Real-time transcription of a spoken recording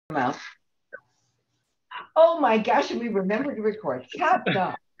mouth. Oh my gosh, and we remembered to record.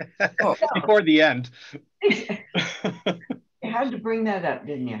 Captain. Before the end. You had to bring that up,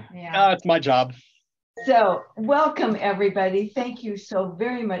 didn't you? Yeah. It's my job. So welcome, everybody. Thank you so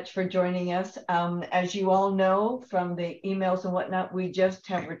very much for joining us. As you all know from the emails and whatnot, we just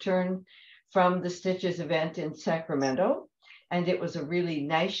have returned from the Stitches event in Sacramento, and it was a really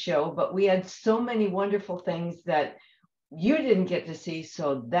nice show, but we had so many wonderful things that you didn't get to see,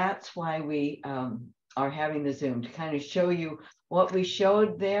 so that's why we are having the Zoom to kind of show you what we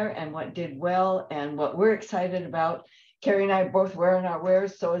showed there and what did well and what we're excited about. Carrie and I are both wearing our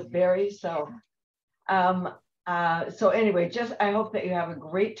wares, so is Barry. So anyway, just I hope that you have a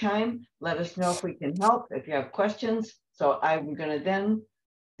great time. Let us know if we can help, if you have questions. So I'm going to then,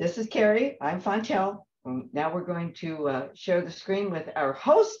 this is Carrie, I'm Fontel. Now we're going to share the screen with our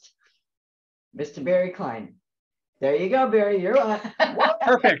host, Mr. Barry Klein. There you go, Barry, you're on.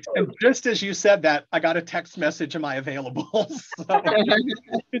 Perfect. And just as you said that, I got a text message, am I available?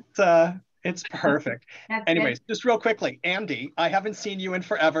 So it's perfect. Anyways, just real quickly, Andy, I haven't seen you in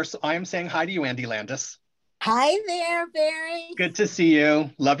forever, so I am saying hi to you, Andy Landis. Hi there, Barry. Good to see you.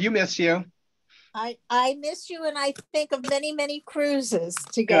 Love you, miss you. I miss you, and I think of many, many cruises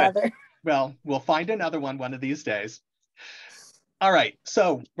together. Good. Well, we'll find another one of these days. All right,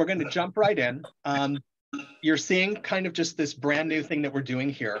 so we're going to jump right in. You're seeing kind of just this brand new thing that we're doing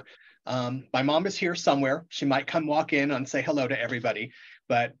here. My mom is here somewhere. She might come walk in and say hello to everybody,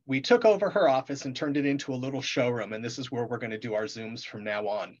 but we took over her office and turned it into a little showroom, and this is where we're going to do our Zooms from now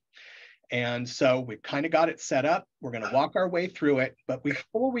on. And so we've kind of got it set up. We're going to walk our way through it, but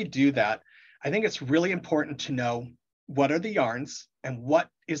before we do that, I think it's really important to know what are the yarns and what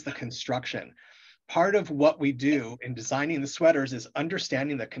is the construction. Part of what we do in designing the sweaters is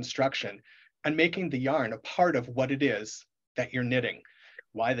understanding the construction and making the yarn a part of what it is that you're knitting.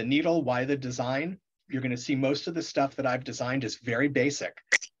 Why the needle, why the design? You're going to see most of the stuff that I've designed is very basic.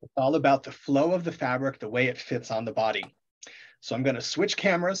 It's all about the flow of the fabric, the way it fits on the body. So I'm going to switch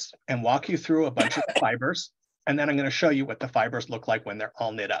cameras and walk you through a bunch of fibers, and then I'm going to show you what the fibers look like when they're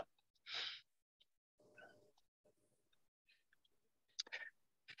all knit up.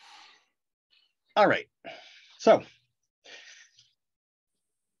 All right, so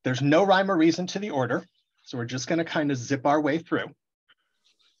there's no rhyme or reason to the order, so we're just going to kind of zip our way through.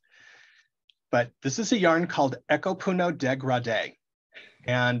 But this is a yarn called Ecopuno Degradé.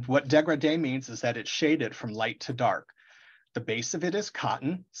 And what degradé means is that it's shaded from light to dark. The base of it is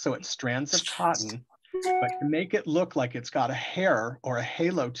cotton, so it's strands of cotton, but to make it look like it's got a hair or a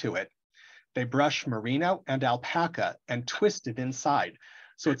halo to it, they brush merino and alpaca and twist it inside.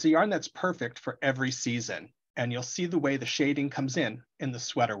 So it's a yarn that's perfect for every season. And you'll see the way the shading comes in the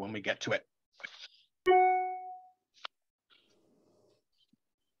sweater when we get to it.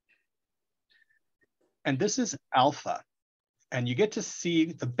 And this is alpha. And you get to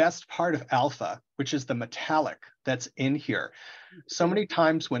see the best part of alpha, which is the metallic that's in here. So many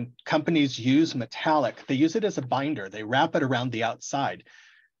times when companies use metallic, they use it as a binder. They wrap it around the outside.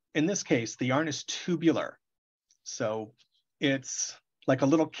 In this case, the yarn is tubular. So it's like a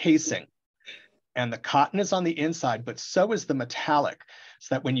little casing. And the cotton is on the inside, but so is the metallic,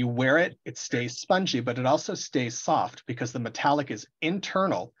 so that when you wear it, it stays spongy, but it also stays soft because the metallic is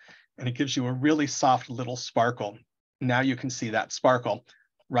internal and it gives you a really soft little sparkle. Now you can see that sparkle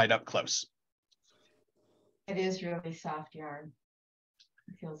right up close. It is really soft yarn.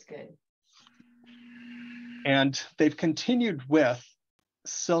 It feels good. And they've continued with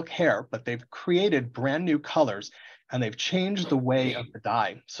silk hair, but they've created brand new colors and they've changed the way of the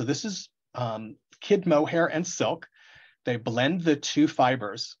dye. So this is kid mohair and silk. They blend the two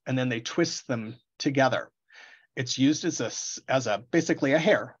fibers and then they twist them together. It's used as basically a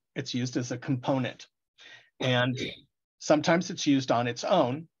hair. It's used as a component. And sometimes it's used on its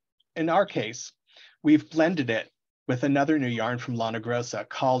own. In our case, we've blended it with another new yarn from Lana Grossa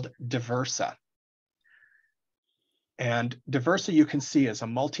called Diversa. And Diversa, you can see, is a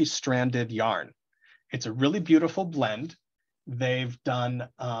multi-stranded yarn. It's a really beautiful blend. They've done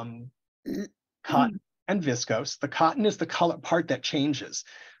cotton and viscose. The cotton is the color part that changes.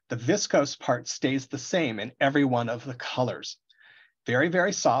 The viscose part stays the same in every one of the colors. Very,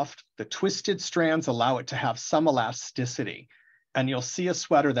 very soft. The twisted strands allow it to have some elasticity. And you'll see a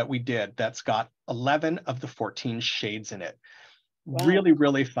sweater that we did that's got 11 of the 14 shades in it. Wow. Really,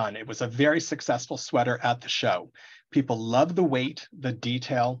 really fun. It was a very successful sweater at the show. People love the weight, the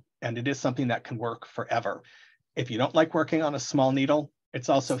detail, and it is something that can work forever. If you don't like working on a small needle, it's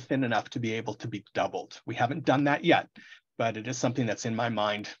also thin enough to be able to be doubled. We haven't done that yet, but it is something that's in my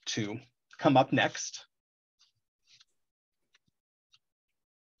mind to come up next.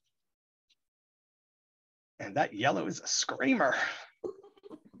 And that yellow is a screamer.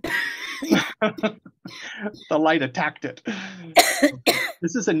 The light attacked it.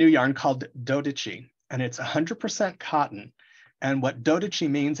 This is a new yarn called Dodici, and it's 100% cotton. And what Dodici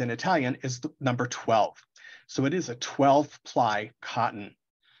means in Italian is the number 12. So it is a 12-ply cotton.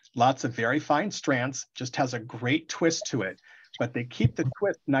 Lots of very fine strands, just has a great twist to it, but they keep the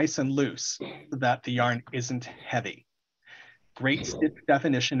twist nice and loose so that the yarn isn't heavy. Great stitch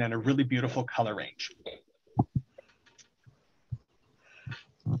definition and a really beautiful color range.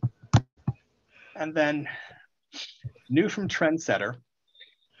 And then new from Trendsetter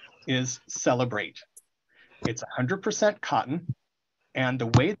is Celebrate. It's 100% cotton. And the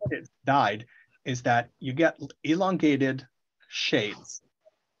way that it's dyed is that you get elongated shades.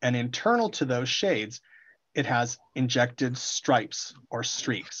 And internal to those shades, it has injected stripes or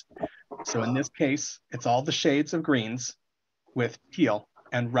streaks. So in this case, it's all the shades of greens with teal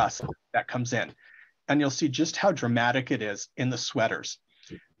and rust that comes in. And you'll see just how dramatic it is in the sweaters.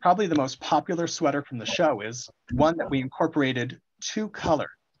 Probably the most popular sweater from the show is one that we incorporated 2 colors,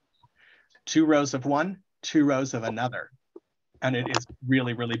 2 rows of one, 2 rows of another. And it is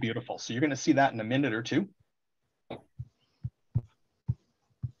really, really beautiful. So you're going to see that in a minute or two.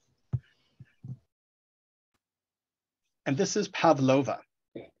 And this is Pavlova.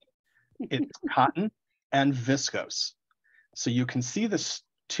 It's cotton and viscose. So you can see this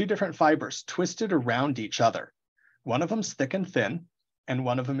 2 different fibers twisted around each other. One of them's thick and thin, and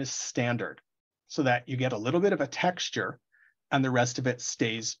one of them is standard, so that you get a little bit of a texture and the rest of it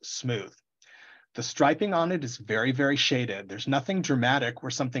stays smooth. The striping on it is very, very shaded. There's nothing dramatic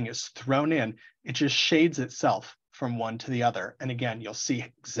where something is thrown in. It just shades itself from one to the other. And again, you'll see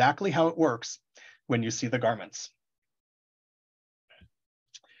exactly how it works when you see the garments.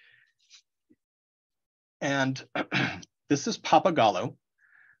 And this is Papagallo.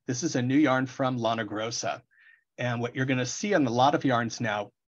 This is a new yarn from Lana Grossa. And what you're going to see in a lot of yarns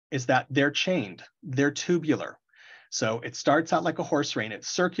now is that they're chained, they're tubular. So it starts out like a horse rein, it's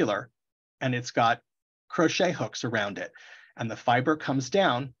circular, and it's got crochet hooks around it. And the fiber comes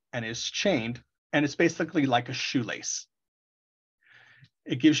down and is chained, and it's basically like a shoelace.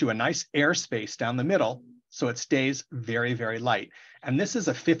 It gives you a nice air space down the middle, so it stays very, very light. And this is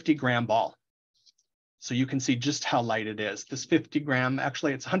a 50-gram ball. So you can see just how light it is. This 50-gram,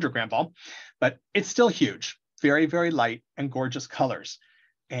 actually it's a 100-gram ball, but it's still huge. Very, very light and gorgeous colors.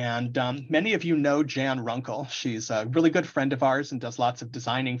 And many of you know Jan Runkle. She's a really good friend of ours and does lots of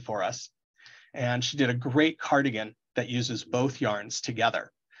designing for us. And she did a great cardigan that uses both yarns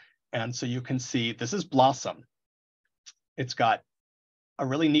together. And so you can see this is Blossom. It's got a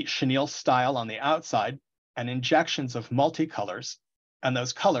really neat chenille style on the outside and injections of multicolors. And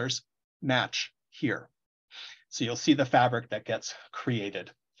those colors match here. So you'll see the fabric that gets created.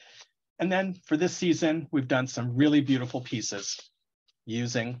 And then for this season, we've done some really beautiful pieces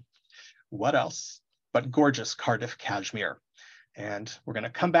using what else but gorgeous Cardiff cashmere. And we're going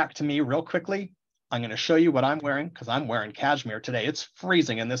to come back to me real quickly. I'm going to show you what I'm wearing because I'm wearing cashmere today. It's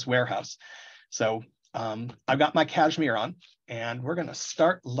freezing in this warehouse. So I've got my cashmere on and we're going to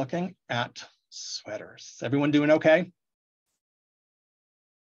start looking at sweaters. Everyone doing okay?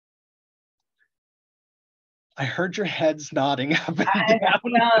 I heard your heads nodding up and down.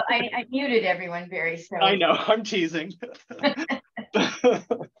 Well, I muted everyone, Barry. So I know, I'm teasing.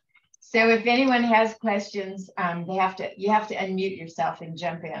 So if anyone has questions, you have to unmute yourself and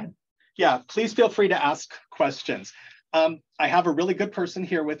jump in. Yeah, please feel free to ask questions. I have a really good person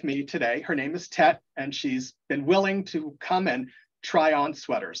here with me today. Her name is Tet, and she's been willing to come and try on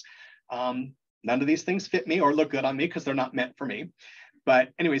sweaters. None of these things fit me or look good on me because they're not meant for me.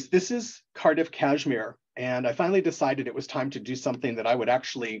 But anyways, this is Cardiff cashmere. And I finally decided it was time to do something that I would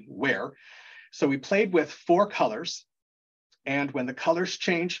actually wear. So we played with 4 colors. And when the colors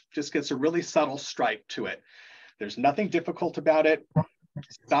change, just gets a really subtle stripe to it. There's nothing difficult about it.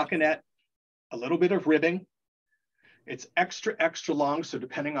 Stockinette, a little bit of ribbing. It's extra, extra long. So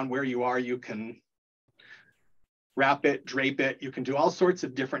depending on where you are, you can wrap it, drape it. You can do all sorts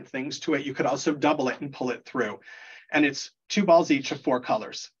of different things to it. You could also double it and pull it through. And it's 2 balls each of 4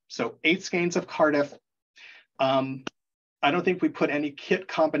 colors. So 8 skeins of Cardiff. I don't think we put any kit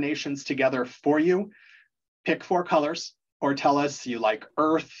combinations together for you. Pick 4 colors or tell us you like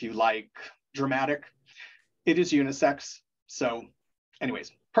earth, you like dramatic. It is unisex. So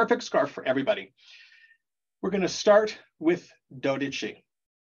anyways, perfect scarf for everybody. We're going to start with Dodici.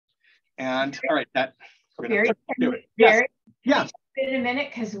 And all right, that we're going to do it. Yes. Yeah. In a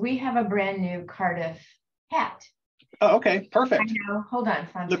minute, because we have a brand new Cardiff hat. Oh, okay, perfect. I know. Hold on,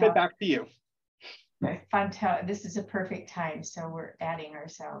 Fontel. Flip it back to you. Fontel, this is a perfect time, so we're adding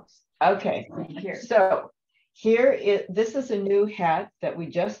ourselves. Okay, here. So This is a new hat that we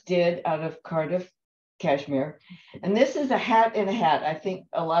just did out of Cardiff cashmere. And this is a hat in a hat. I think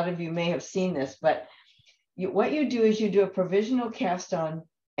a lot of you may have seen this, but what you do is you do a provisional cast on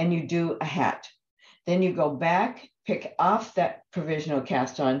and you do a hat. Then you go back, pick off that provisional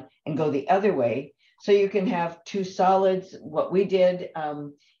cast on and go the other way. So you can have two solids. What we did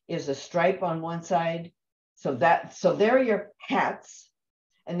is a stripe on one side. So there are your hats.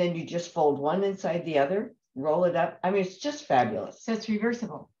 And then you just fold one inside the other, roll it up. I mean, it's just fabulous. So it's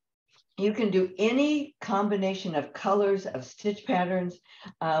reversible. You can do any combination of colors, of stitch patterns.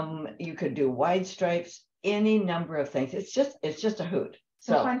 You could do wide stripes, any number of things. It's just a hoot.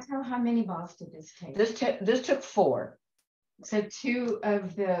 So Chantel, how many balls did this take? This took 4. So 2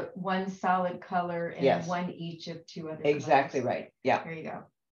 of the one solid color and Yes. 1 each of 2 other Exactly colors. right. Yeah. There you go.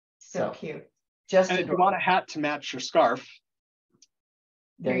 So cute. Just And if you want a hat to match your scarf,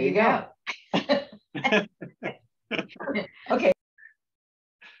 there you go. Okay.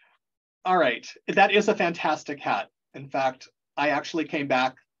 All right, that is a fantastic hat. In fact, I actually came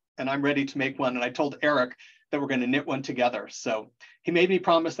back and I'm ready to make one. And I told Eric that we're going to knit one together. So he made me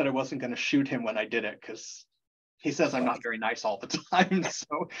promise that I wasn't going to shoot him when I did it because he says I'm not very nice all the time.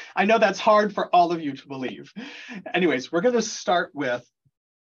 So I know that's hard for all of you to believe. Anyways, we're going to start with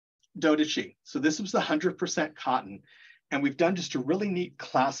Dodachi. So this was the 100% cotton. And we've done just a really neat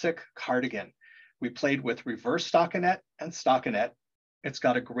classic cardigan. We played with reverse stockinette and stockinette. It's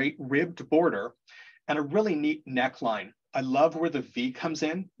got a great ribbed border and a really neat neckline. I love where the V comes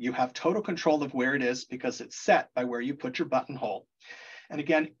in. You have total control of where it is because it's set by where you put your buttonhole. And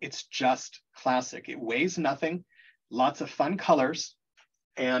again, it's just classic. It weighs nothing, lots of fun colors,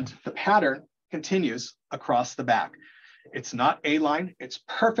 and the pattern continues across the back. It's not A-line, it's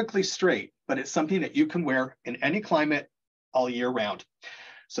perfectly straight, but it's something that you can wear in any climate all year round.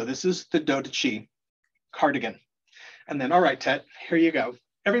 So this is the Dodachi cardigan. And then, all right, Tet, here you go.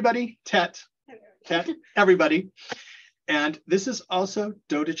 Everybody, Tet, everybody. And this is also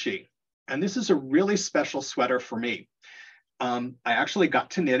Dodachi. And this is a really special sweater for me. I actually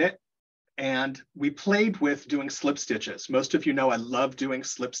got to knit it and we played with doing slip stitches. Most of you know I love doing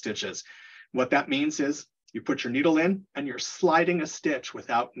slip stitches. What that means is you put your needle in and you're sliding a stitch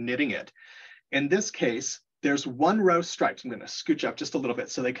without knitting it. In this case, there's 1 row stripes. I'm going to scooch up just a little bit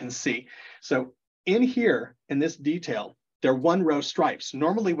so they can see. So in here, in this detail, they're 1 row stripes.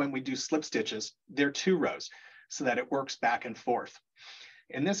 Normally when we do slip stitches, they're 2 rows so that it works back and forth.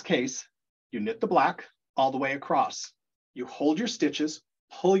 In this case, you knit the black all the way across. You hold your stitches,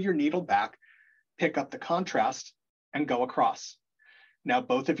 pull your needle back, pick up the contrast, and go across. Now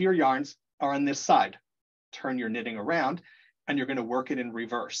both of your yarns are on this side. Turn your knitting around, and you're going to work it in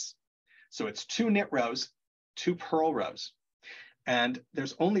reverse. So it's 2 knit rows, 2 purl rows. And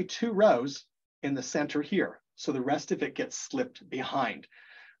there's only 2 rows in the center here. So the rest of it gets slipped behind.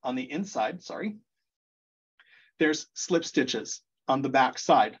 On the inside, there's slip stitches on the back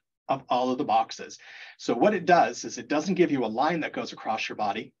side of all of the boxes. So what it does is it doesn't give you a line that goes across your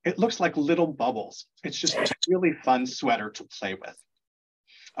body. It looks like little bubbles. It's just a really fun sweater to play with.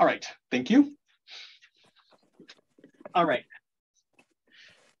 All right, thank you. All right.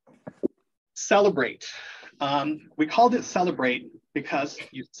 Celebrate. We called it Celebrate because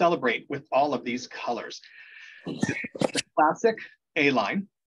you celebrate with all of these colors. The classic A-line,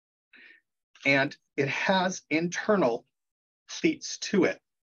 and it has internal pleats to it.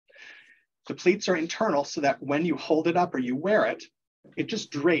 The pleats are internal so that when you hold it up or you wear it, it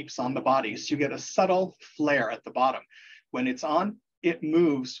just drapes on the body. So you get a subtle flare at the bottom. When it's on, it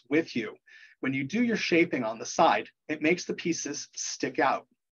moves with you. When you do your shaping on the side, it makes the pieces stick out.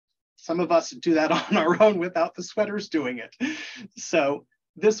 Some of us do that on our own without the sweaters doing it. So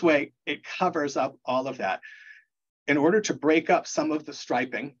this way, it covers up all of that. In order to break up some of the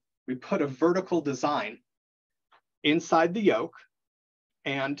striping, we put a vertical design inside the yoke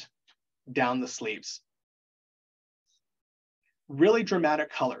and down the sleeves. Really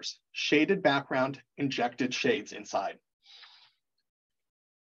dramatic colors, shaded background, injected shades inside.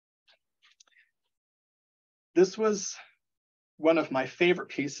 This was one of my favorite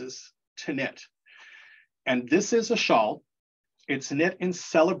pieces to knit. And this is a shawl. It's knit in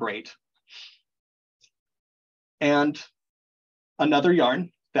Celebrate. And another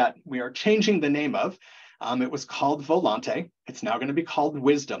yarn that we are changing the name of. It was called Volante. It's now going to be called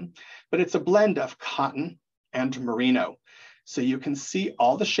Wisdom, but it's a blend of cotton and merino. So you can see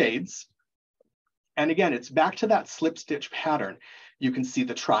all the shades. And again, it's back to that slip stitch pattern. You can see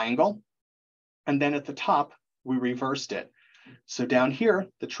the triangle. And then at the top, we reversed it. So down here,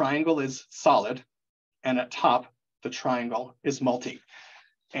 the triangle is solid. And at top, the triangle is multi.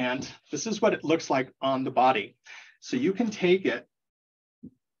 And this is what it looks like on the body. So you can take it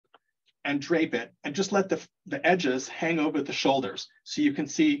and drape it and just let the edges hang over the shoulders so you can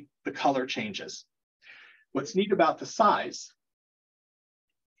see the color changes. What's neat about the size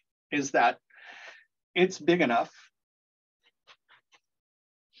is that it's big enough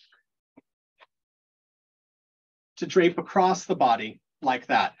to drape across the body like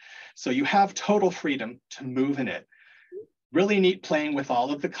that. So you have total freedom to move in it. Really neat playing with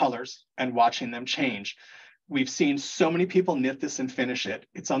all of the colors and watching them change. We've seen so many people knit this and finish it.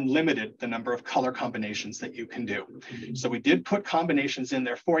 It's unlimited, the number of color combinations that you can do. So we did put combinations in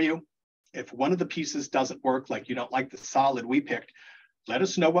there for you. If one of the pieces doesn't work, like you don't like the solid we picked, let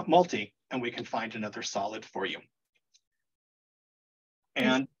us know what multi, and we can find another solid for you.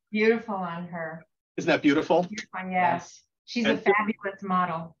 And it's beautiful on her. Isn't that beautiful? Beautiful, yes. She's a fabulous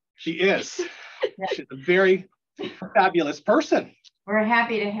model. She is. She's a very fabulous person. We're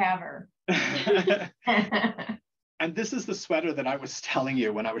happy to have her. And this is the sweater that I was telling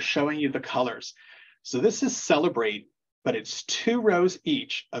you when I was showing you the colors. So this is Celebrate, but it's 2 rows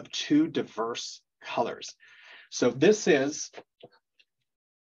each of 2 diverse colors. So this is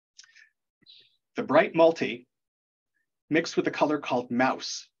the bright multi mixed with a color called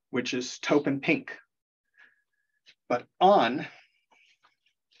Mouse, which is taupe and pink. But on,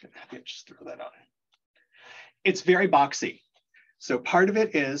 just throw that on. It's very boxy. So part of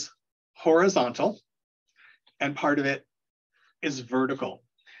it is horizontal and part of it is vertical.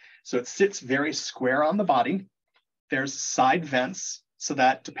 So it sits very square on the body. There's side vents so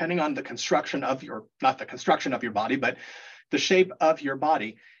that depending on the construction of your, not the construction of your body, but the shape of your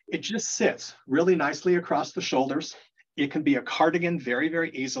body, it just sits really nicely across the shoulders. It can be a cardigan very,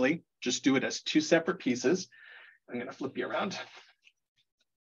 very easily. Just do it as 2 separate pieces. I'm going to flip you around.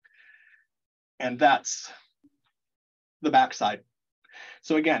 And that's the back side.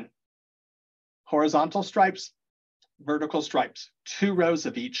 So again, horizontal stripes, vertical stripes, 2 rows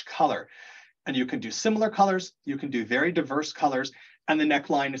of each color. And you can do similar colors, you can do very diverse colors, and the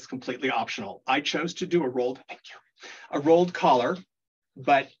neckline is completely optional. I chose to do a rolled collar,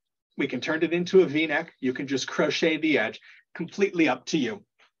 but we can turn it into a V-neck. You can just crochet the edge, completely up to you.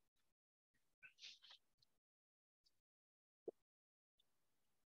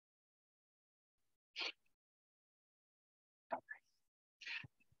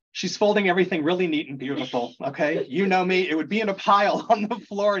 She's folding everything really neat and beautiful, okay? You know me, it would be in a pile on the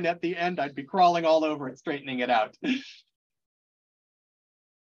floor, and at the end, I'd be crawling all over it, straightening it out.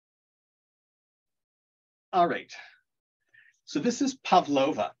 All right, so this is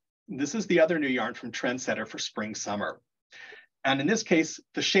Pavlova. This is the other new yarn from Trendsetter for spring, summer. And in this case,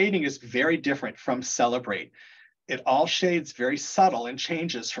 the shading is very different from Celebrate. It all shades very subtle and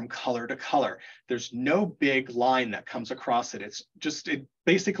changes from color to color. There's no big line that comes across it. It's just, it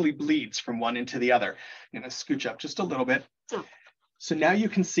basically bleeds from one into the other. I'm gonna scooch up just a little bit. So now you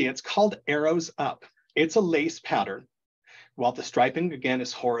can see it's called Arrows Up. It's a lace pattern. While the striping, again,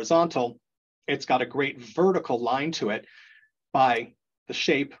 is horizontal, it's got a great vertical line to it by the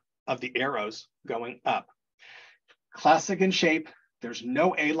shape of the arrows going up. Classic in shape. There's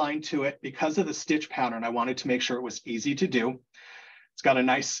no A-line to it. Because of the stitch pattern, I wanted to make sure it was easy to do. It's got a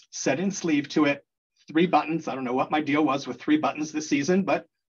nice set-in sleeve to it, 3 buttons. I don't know what my deal was with 3 buttons this season, but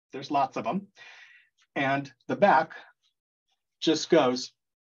there's lots of them. And the back just goes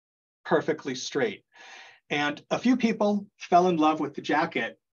perfectly straight. And a few people fell in love with the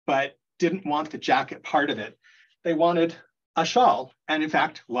jacket, but didn't want the jacket part of it. They wanted a shawl. And in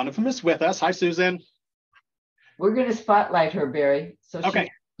fact, one of them is with us. Hi, Susan. We're going to spotlight her, Barry, so she Okay. can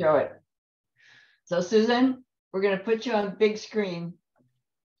show it. So Susan, we're going to put you on big screen.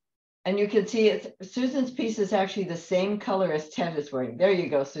 And you can see Susan's piece is actually the same color as Ted is wearing. There you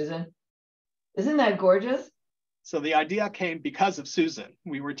go, Susan. Isn't that gorgeous? So the idea came because of Susan.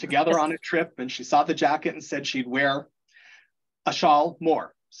 We were together on a trip and she saw the jacket and said she'd wear a shawl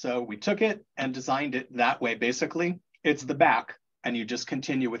more. So we took it and designed it that way. Basically, it's the back and you just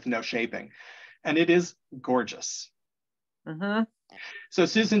continue with no shaping. And it is gorgeous. Mm-hmm. So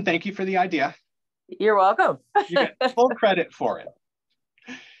Susan, thank you for the idea. You're welcome. You get full credit for it.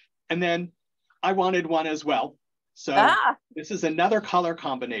 And then I wanted one as well. So this is another color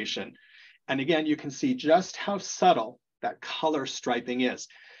combination. And again, you can see just how subtle that color striping is.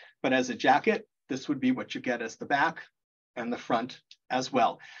 But as a jacket, this would be what you get as the back and the front as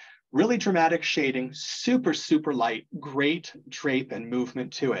well. Really dramatic shading, super, super light, great drape and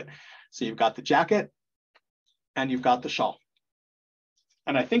movement to it. So you've got the jacket and you've got the shawl.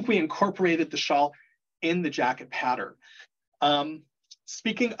 And I think we incorporated the shawl in the jacket pattern.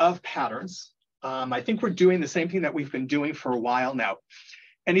 Speaking of patterns, I think we're doing the same thing that we've been doing for a while now.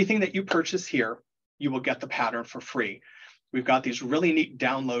 anything that you purchase here, you will get the pattern for free. We've got these really neat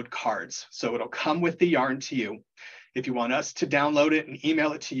download cards. So it'll come with the yarn to you. If you want us to download it and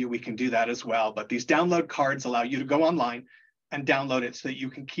email it to you, we can do that as well. But these download cards allow you to go online and download it so that you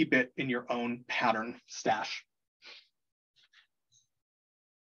can keep it in your own pattern stash.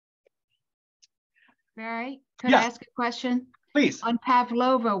 Barry, could Yes. I ask a question? Please. On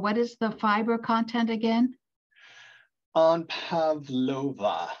Pavlova, what is the fiber content again? On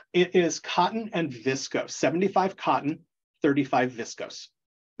Pavlova, it is cotton and viscose, 75 cotton, 35 viscose.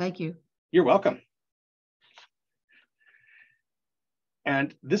 Thank you. You're welcome.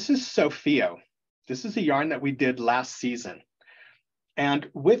 And this is Sophio. This is a yarn that we did last season. And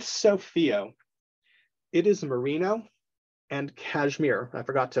with Sophio, it is merino and cashmere. I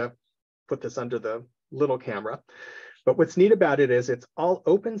forgot to put this under the little camera. But what's neat about it is it's all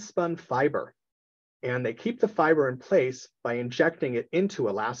open spun fiber. And they keep the fiber in place by injecting it into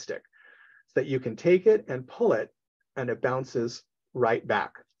elastic so that you can take it and pull it and it bounces right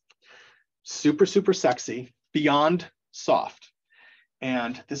back. Super, super sexy, beyond soft.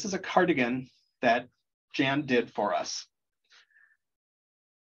 And this is a cardigan that Jan did for us.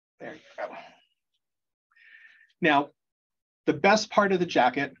 There you go. Now, the best part of the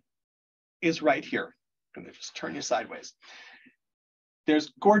jacket is right here. I'm gonna just turn you sideways.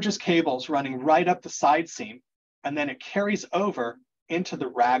 There's gorgeous cables running right up the side seam, and then it carries over into the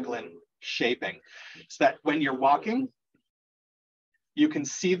raglan shaping so that when you're walking, you can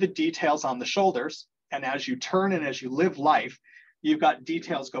see the details on the shoulders. And as you turn and as you live life, you've got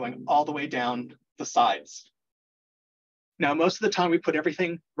details going all the way down the sides. Now, most of the time we put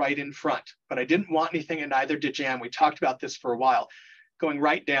everything right in front, but I didn't want anything, and neither did Jan. We talked about this for a while, going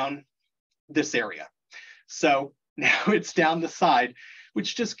right down this area. So now it's down the side,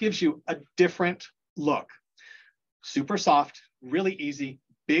 which just gives you a different look. Super soft, really easy,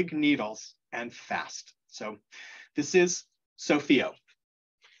 big needles, and fast. So this is Sophio.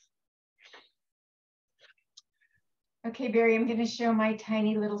 Okay, Barry, I'm going to show my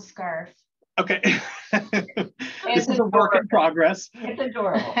tiny little scarf. Okay. This is a work in progress. It's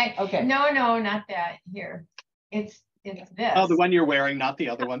adorable. Okay. No, not that. Here. It's this. Oh, the one you're wearing, not the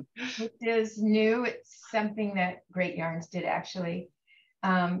other one. It is new. It's something that Great Yarns did, actually.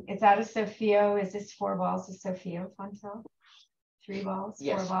 It's out of Sophio. Is this 4 balls of Sophio, Fontel? 3 balls,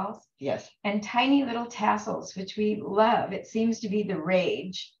 Yes. 4 balls? Yes. And tiny little tassels, which we love. It seems to be the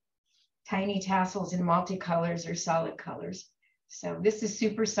rage. Tiny tassels in multicolors or solid colors. So this is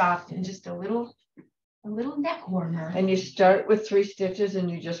super soft and just a little neck warmer. And you start with 3 stitches and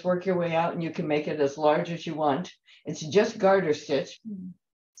you just work your way out, and you can make it as large as you want. It's just garter stitch.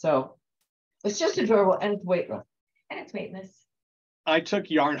 So it's just adorable, and it's weightless. And it's weightless. I took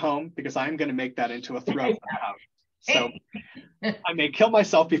yarn home because I'm going to make that into a throw. So I may kill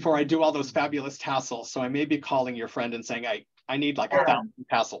myself before I do all those fabulous tassels. So I may be calling your friend and saying, I need like 1,000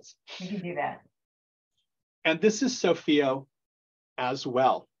 tassels. You can do that. And this is Sophio as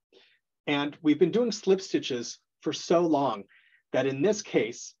well. And we've been doing slip stitches for so long that in this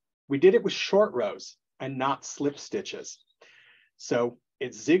case, we did it with short rows and not slip stitches. So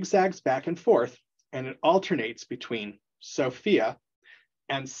it zigzags back and forth, and it alternates between Sophia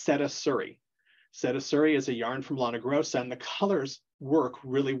and Seta Suri. Seta Suri is a yarn from Lana Grossa, and the colors work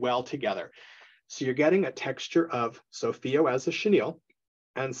really well together. So you're getting a texture of Sophia as a chenille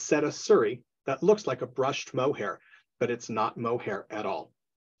and Seta Suri that looks like a brushed mohair, but it's not mohair at all.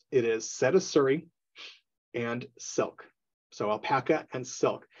 It is Seta Suri and silk. So alpaca and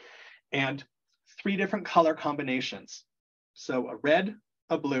silk, and 3 different color combinations. So a red,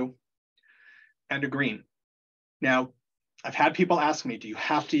 a blue, and a green. Now, I've had people ask me, do you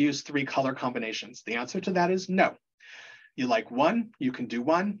have to use 3 color combinations? The answer to that is no. You like one, you can do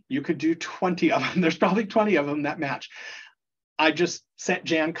one, you could do 20 of them. There's probably 20 of them that match. I just sent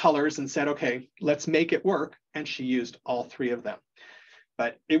Jan colors and said, okay, let's make it work. And she used all 3 of them.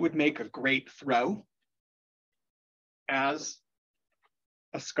 But it would make a great throw as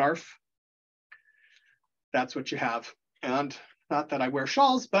a scarf. That's what you have. And not that I wear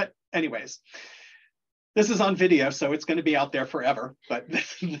shawls, but anyways, this is on video, so it's going to be out there forever, but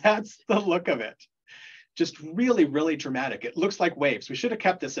that's the look of it. Just really, really dramatic. It looks like waves. We should have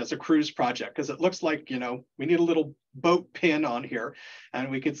kept this as a cruise project because it looks like, you know, we need a little boat pin on here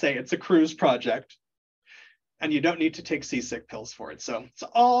and we could say it's a cruise project, and you don't need to take seasick pills for it. So it's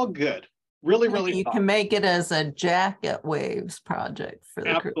all good. Really, really You fun. can make it as a jacket waves project for the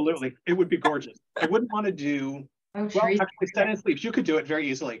Absolutely. It would be gorgeous. I wouldn't want to do, Oh, well, Teresa. actually set in sleeves. You could do it very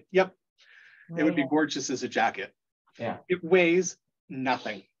easily. Yep. It would be gorgeous as a jacket. Yeah. It weighs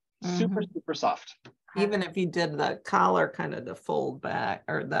nothing. Super, super soft. Even if you did the collar kind of to fold back,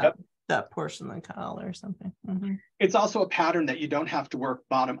 or that portion of the collar or something. Mm-hmm. It's also a pattern that you don't have to work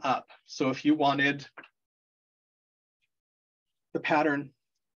bottom up. So if you wanted the pattern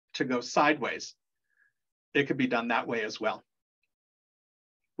to go sideways, it could be done that way as well.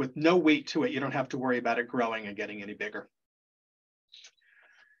 With no weight to it, you don't have to worry about it growing and getting any bigger.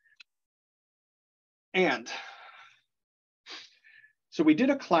 And so we did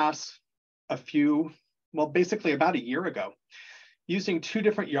a class basically about a year ago, using 2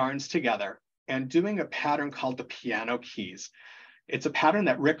 different yarns together and doing a pattern called the piano keys. It's a pattern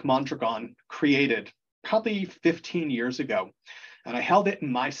that Rick Mondragon created probably 15 years ago. And I held it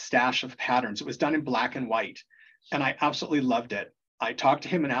in my stash of patterns. It was done in black and white, and I absolutely loved it. I talked to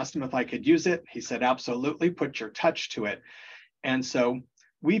him and asked him if I could use it. He said, absolutely, put your touch to it. And so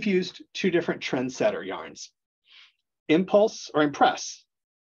we've used 2 different Trendsetter yarns. Impulse or Impress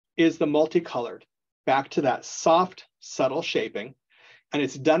is the multicolored, back to that soft, subtle shaping, and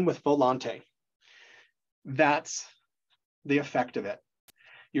it's done with volante. That's the effect of it.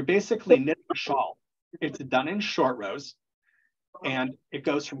 You're basically knitting a shawl. It's done in short rows, and it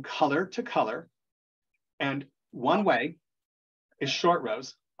goes from color to color. And one way is short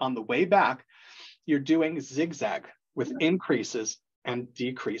rows. On the way back, you're doing zigzag with increases and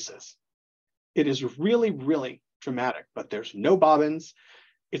decreases. It is really, really dramatic, but there's no bobbins.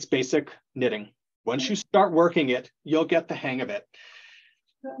 It's basic knitting. Once you start working it, you'll get the hang of it.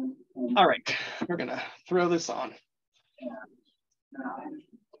 All right, we're gonna throw this on.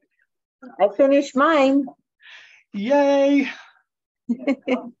 I finished mine. Yay!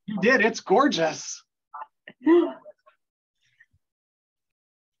 You did, it's gorgeous.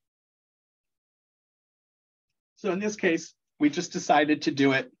 So in this case, we just decided to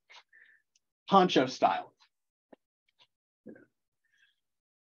do it poncho style.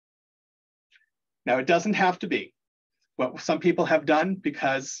 Now, it doesn't have to be. What some people have done,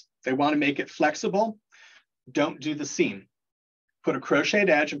 because they want to make it flexible, don't do the seam. Put a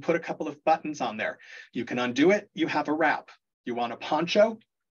crocheted edge and put a couple of buttons on there. You can undo it, you have a wrap. You want a poncho,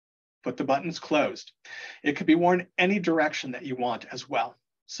 put the buttons closed. It could be worn any direction that you want as well.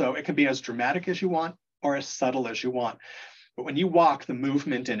 So it can be as dramatic as you want or as subtle as you want. But when you walk, the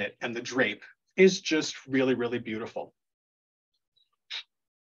movement in it and the drape is just really, really beautiful.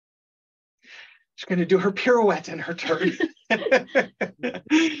 She's going to do her pirouette in her turn.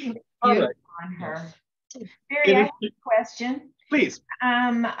 All right. On her. Barry, I have a question. Please.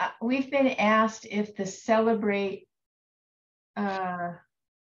 We've been asked if the celebrate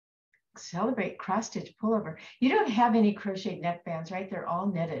cross stitch pullover. You don't have any crocheted neckbands, right? They're all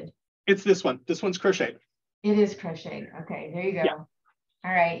knitted. It's this one. This one's crocheted. It is crocheted. Okay, there you go. Yeah.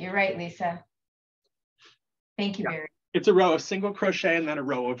 All right, you're right, Lisa. Thank you, Barry. It's a row of single crochet and then a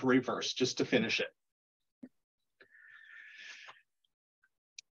row of reverse just to finish it.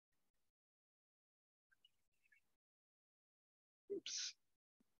 Oops.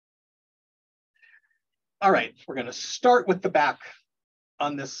 All right, we're going to start with the back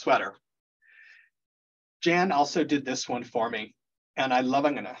on this sweater. Jan also did this one for me, and I'm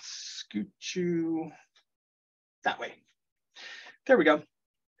going to scoot you that way. There we go.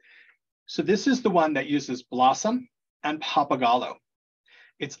 So this is the one that uses Blossom and Papagallo.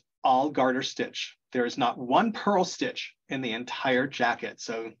 It's all garter stitch. There is not one purl stitch in the entire jacket.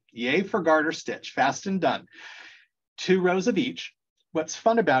 So yay for garter stitch, fast and done. 2 rows of each. What's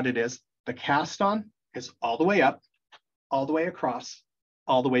fun about it is the cast on is all the way up, all the way across,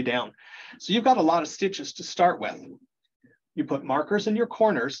 all the way down. So you've got a lot of stitches to start with. You put markers in your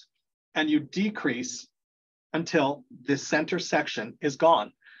corners and you decrease until this center section is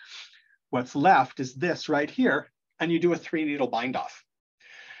gone. What's left is this right here, and you do a 3-needle bind off.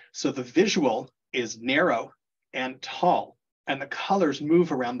 So the visual is narrow and tall, and the colors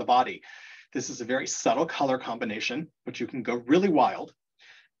move around the body. This is a very subtle color combination, but you can go really wild.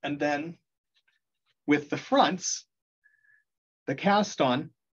 And then with the fronts, the cast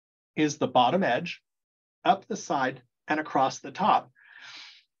on is the bottom edge, up the side, and across the top.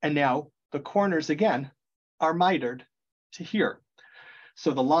 And now the corners again are mitered to here.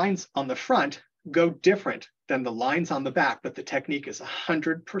 So the lines on the front go different than the lines on the back, but the technique is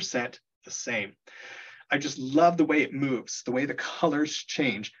 100% the same. I just love the way it moves, the way the colors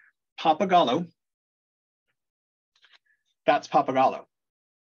change. Papagallo, that's Papagallo.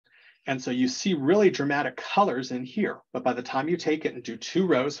 And so you see really dramatic colors in here, but by the time you take it and do 2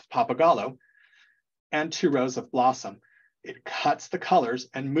 rows of Papagallo and 2 rows of Blossom, it cuts the colors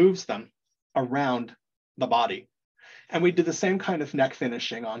and moves them around the body. And we did the same kind of neck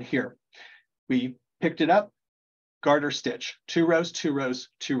finishing on here. We picked it up, garter stitch, 2 rows, 2 rows,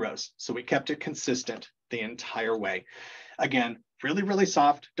 2 rows. So we kept it consistent the entire way. Again, really, really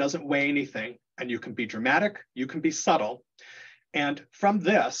soft, doesn't weigh anything, and you can be dramatic, you can be subtle. And from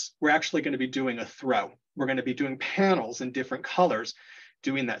this, we're actually going to be doing a throw. We're going to be doing panels in different colors,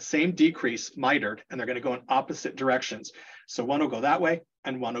 doing that same decrease mitered, and they're going to go in opposite directions. So one will go that way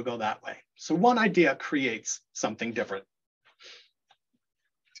and one will go that way. So one idea creates something different.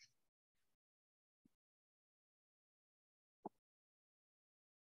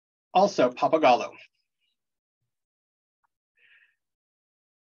 Also, Papagallo.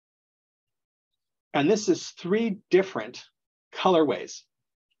 And this is 3 different colorways.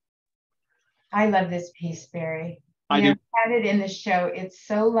 I love this piece, Barry. I do. Had it in the show. It's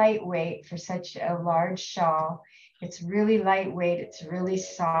so lightweight for such a large shawl. It's really lightweight. It's really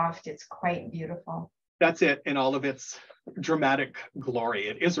soft. It's quite beautiful. That's it in all of its dramatic glory.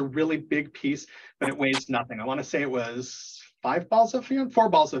 It is a really big piece, but it weighs nothing. I want to say it was 4 balls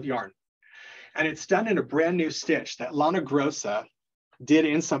of yarn. And it's done in a brand new stitch that Lana Grossa did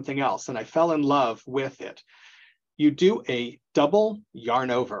in something else, and I fell in love with it. You do a double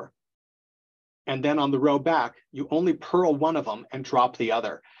yarn over, and then on the row back, you only purl one of them and drop the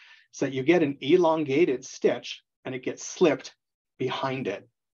other, so that you get an elongated stitch and it gets slipped behind it.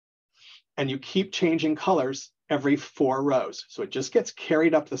 And you keep changing colors every 4 rows. So it just gets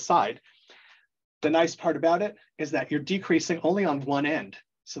carried up the side. The nice part about it is that you're decreasing only on one end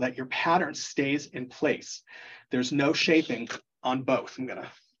so that your pattern stays in place. There's no shaping on both. I'm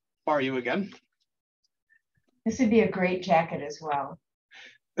gonna borrow you again. This would be a great jacket as well.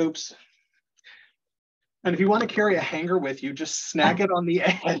 Oops. And if you want to carry a hanger with you, just snag it on the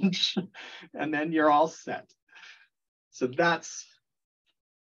edge and then you're all set. So that's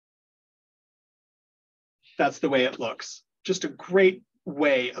the way it looks. Just a great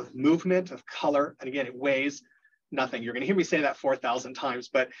way of movement, of color. And again, it weighs nothing. You're going to hear me say that 4,000 times,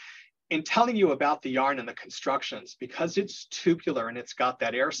 but in telling you about the yarn and the constructions, because it's tubular and it's got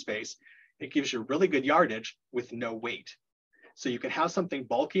that airspace, it gives you really good yardage with no weight. So you can have something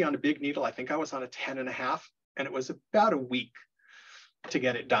bulky on a big needle. I think I was on a 10.5, and it was about a week to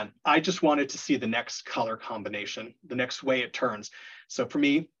get it done. I just wanted to see the next color combination, the next way it turns. So for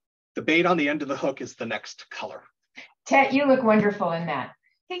me, the bait on the end of the hook is the next color. Tet, you look wonderful in that.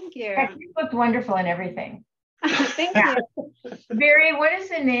 Thank you. Tet, you look wonderful in everything. Thank you. Barry, what is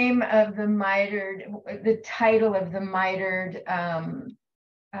the name of the mitered, the title of the mitered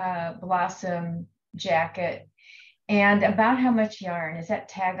blossom jacket? And about how much yarn? Is that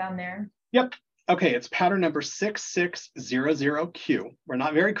tag on there? Yep. Okay, it's pattern number 6600Q. We're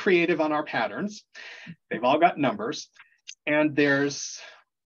not very creative on our patterns. They've all got numbers. And there's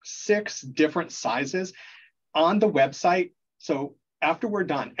 6 different sizes on the website. So after we're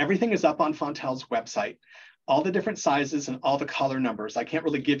done, everything is up on Fontel's website. All the different sizes and all the color numbers. I can't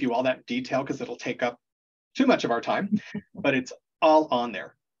really give you all that detail because it'll take up too much of our time, but it's all on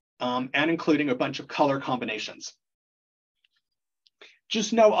there, and including a bunch of color combinations.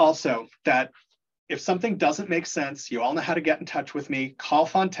 Just know also that if something doesn't make sense, you all know how to get in touch with me. Call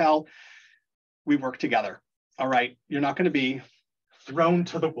Fontel. We work together. All right. You're not going to be thrown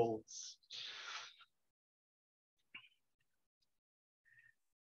to the wolves.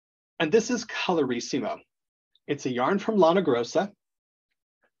 And this is Colorissimo. It's a yarn from Lana Grossa.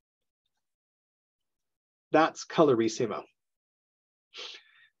 That's Colorissimo.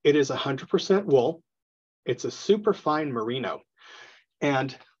 It is 100% wool. It's a super fine merino.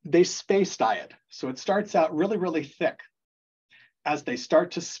 And they space dye it. So it starts out really, really thick. As they start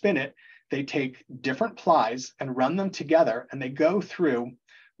to spin it, they take different plies and run them together, and they go through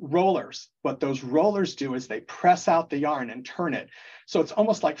rollers. What those rollers do is they press out the yarn and turn it. So it's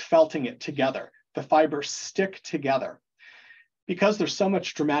almost like felting it together. The fibers stick together. Because there's so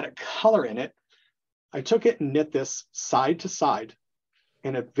much dramatic color in it, I took it and knit this side to side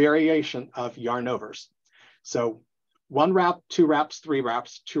in a variation of yarn overs. So 1 wrap, 2 wraps, 3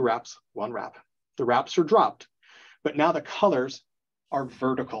 wraps, 2 wraps, 1 wrap. The wraps are dropped, but now the colors are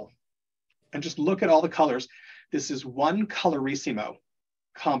vertical. And just look at all the colors. This is one Colorissimo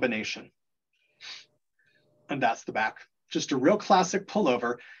combination. And that's the back. Just a real classic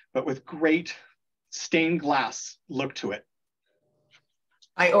pullover, but with great stained glass look to it.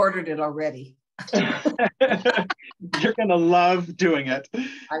 I ordered it already. You're gonna love doing it.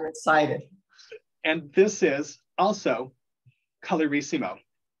 I'm excited. And this is also Colorissimo.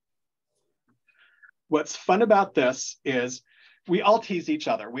 What's fun about this is we all tease each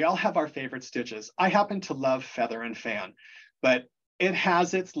other. We all have our favorite stitches. I happen to love Feather and Fan, but it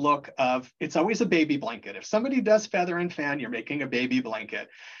has its look of, it's always a baby blanket. If somebody does Feather and Fan, you're making a baby blanket.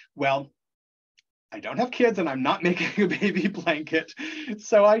 Well, I don't have kids and I'm not making a baby blanket.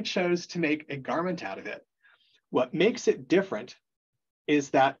 So I chose to make a garment out of it. What makes it different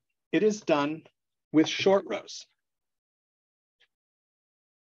is that it is done with short rows.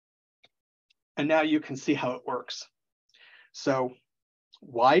 And now you can see how it works. So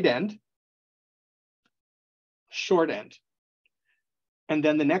wide end, short end. And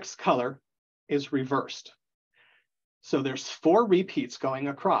then the next color is reversed. So there's 4 repeats going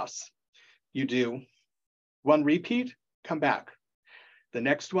across. You do 1 repeat, come back. The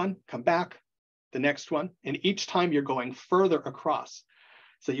next one, come back. The next one, and each time you're going further across.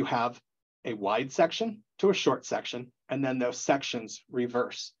 So you have a wide section to a short section, and then those sections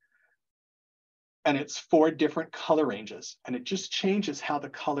reverse. And it's 4 different color ranges, and it just changes how the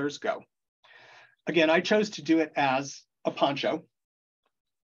colors go. Again, I chose to do it as a poncho.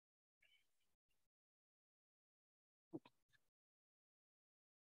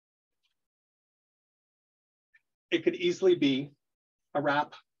 It could easily be a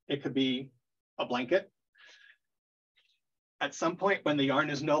wrap. It could be a blanket. At some point when the yarn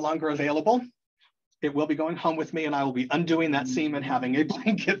is no longer available, it will be going home with me and I will be undoing that seam and having a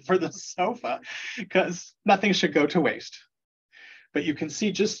blanket for the sofa because nothing should go to waste. But you can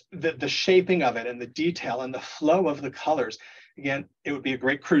see just the shaping of it and the detail and the flow of the colors. Again, it would be a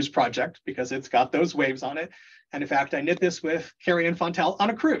great cruise project because it's got those waves on it. And in fact, I knit this with Carrie and Fontel on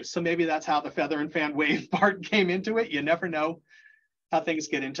a cruise. So maybe that's how the feather and fan wave part came into it. You never know how things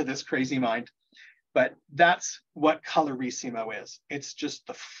get into this crazy mind. But that's what Colorissimo is. It's just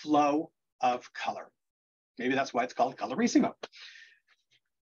the flow of color. Maybe that's why it's called Colorissimo.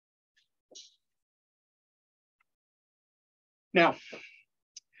 Now,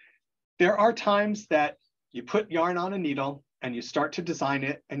 there are times that you put yarn on a needle and you start to design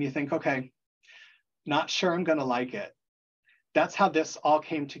it and you think, okay, not sure I'm gonna like it. That's how this all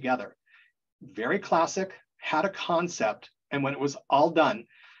came together. Very classic, had a concept, and when it was all done,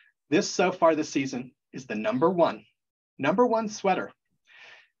 this so far this season is the number one sweater.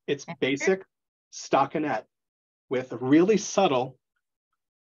 It's basic stockinette with a really subtle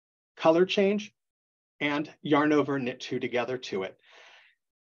color change and yarn over knit 2 together to it.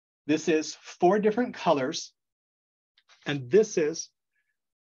 This is 4 different colors, and this is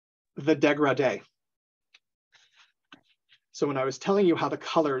the dégradé. So when I was telling you how the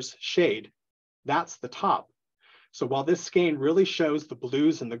colors shade, that's the top. So while this skein really shows the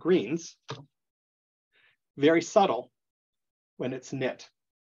blues and the greens, very subtle when it's knit.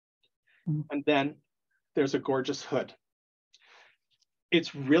 And then there's a gorgeous hood.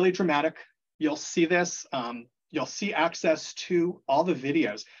 It's really dramatic. You'll see this, you'll see access to all the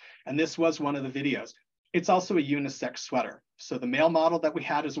videos. And this was one of the videos. It's also a unisex sweater. So the male model that we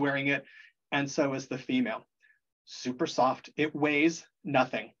had is wearing it, and so is the female. Super soft, it weighs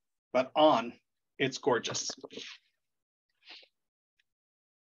nothing, but on, it's gorgeous.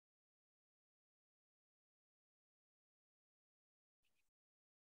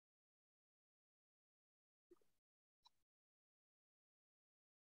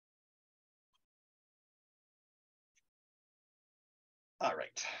 All right.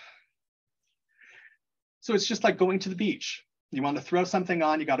 So it's just like going to the beach. You want to throw something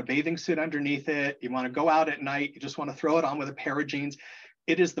on, you got a bathing suit underneath it, you want to go out at night, you just want to throw it on with a pair of jeans.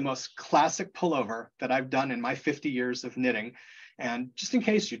 It is the most classic pullover that I've done in my 50 years of knitting. And just in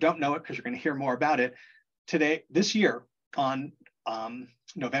case you don't know it, because you're going to hear more about it, this year on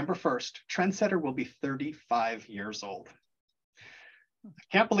November 1st, Trendsetter will be 35 years old. I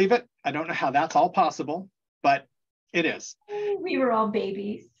can't believe it. I don't know how that's all possible, but it is. We were all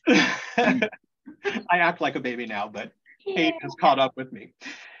babies. I act like a baby now, but age has caught up with me.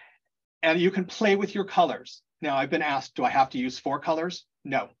 And you can play with your colors. Now, I've been asked, do I have to use 4 colors?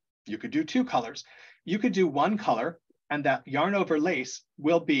 No, you could do 2 colors. You could do 1 color, and that yarn over lace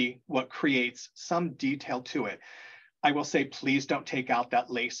will be what creates some detail to it. I will say, please don't take out that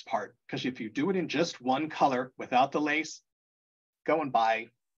lace part, because if you do it in just 1 color without the lace, go and buy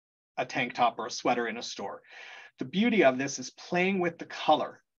a tank top or a sweater in a store. The beauty of this is playing with the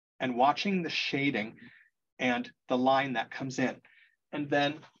color and watching the shading and the line that comes in. And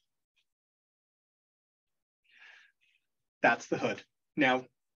then that's the hood. Now,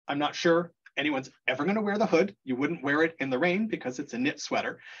 I'm not sure anyone's ever going to wear the hood. You wouldn't wear it in the rain because it's a knit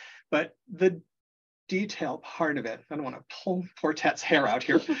sweater, but the detail part of it, I don't want to pull poor Tet's hair out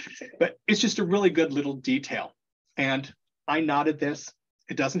here, but it's just a really good little detail. And I knotted this.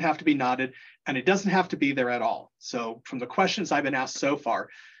 It doesn't have to be knotted, and it doesn't have to be there at all. So from the questions I've been asked so far,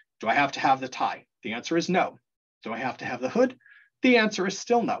 do I have to have the tie? The answer is no. Do I have to have the hood? The answer is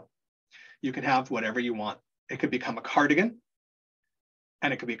still no. You can have whatever you want. It could become a cardigan.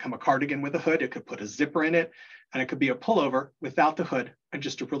 and it could become a cardigan with a hood. It could put a zipper in it, and it could be a pullover without the hood and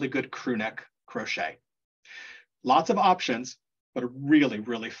just a really good crew neck crochet. Lots of options, but a really,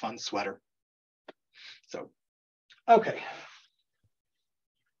 really fun sweater. So, okay.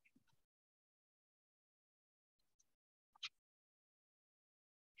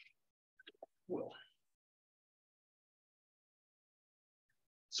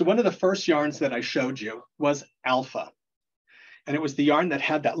 So one of the first yarns that I showed you was Alpha. And it was the yarn that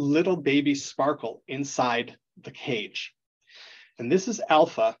had that little baby sparkle inside the cage. And this is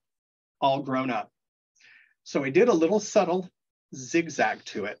Alpha all grown up. So I did a little subtle zigzag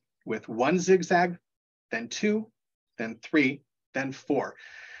to it with 1 zigzag, then 2, then 3, then 4.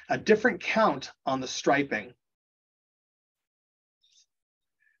 A different count on the striping.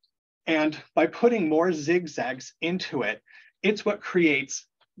 And by putting more zigzags into it, it's what creates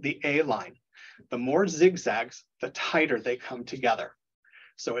the A line. The more zigzags, the tighter they come together.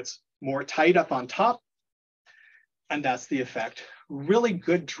 So it's more tight up on top, and that's the effect. Really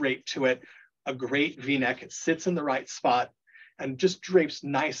good drape to it, a great V-neck. It sits in the right spot and just drapes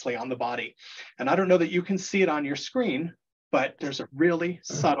nicely on the body. And I don't know that you can see it on your screen, but there's a really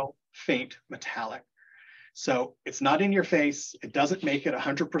subtle, faint metallic. So it's not in your face. It doesn't make it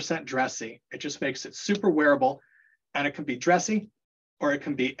 100% dressy. It just makes it super wearable, and it can be dressy or it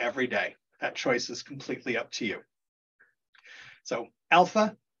can be every day. That choice is completely up to you. So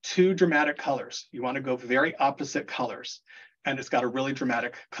Alpha, 2 dramatic colors. You want to go very opposite colors, and it's got a really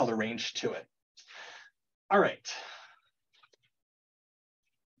dramatic color range to it. All right.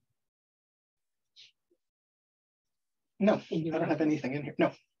 No, I don't have anything in here.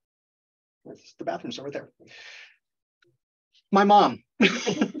 No, the bathroom's over there. My mom.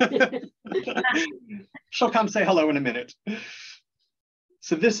 She'll come say hello in a minute.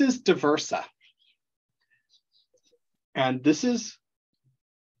 So this is Diversa. And this is,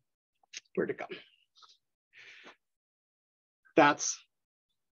 where'd it go? That's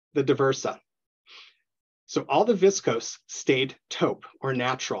the Diversa. So all the viscose stayed taupe or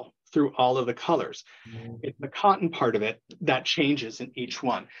natural through all of the colors. It's the cotton part of it that changes in each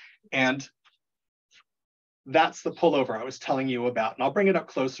one. And that's the pullover I was telling you about. And I'll bring it up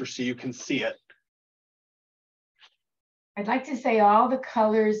closer so you can see it. I'd like to say all the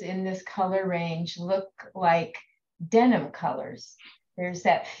colors in this color range look like denim colors. There's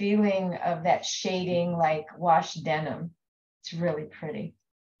that feeling of that shading like washed denim. It's really pretty.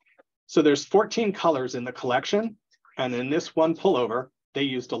 So there's 14 colors in the collection. And in this one pullover, they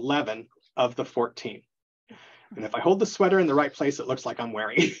used 11 of the 14. And if I hold the sweater in the right place, it looks like I'm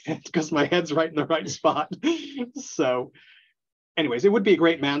wearing it because my head's right in the right spot. So anyways, it would be a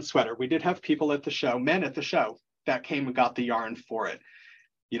great man sweater. We did have people at the show, men at the show, that came and got the yarn for it.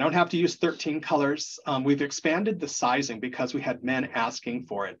 You don't have to use 13 colors. We've expanded the sizing because we had men asking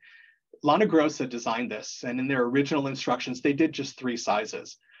for it. Lana Grossa designed this, and in their original instructions, they did just 3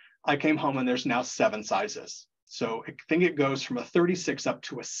 sizes. I came home and there's now 7 sizes. So I think it goes from a 36 up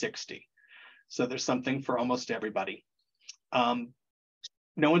to a 60. So there's something for almost everybody. No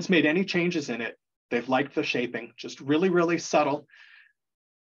one's made any changes in it. They've liked the shaping, just really, really subtle,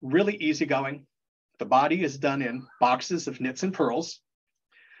 really easygoing. The body is done in boxes of knits and purls,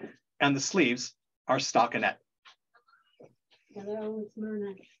 and the sleeves are stockinette. Hello, it's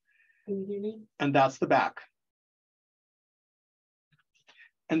Myrna. Can you hear me? And that's the back.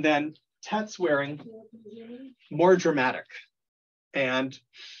 And then Tet's wearing more dramatic. And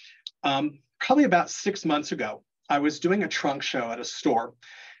probably about 6 months ago, I was doing a trunk show at a store,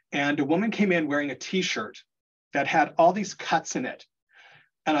 and a woman came in wearing a t-shirt that had all these cuts in it.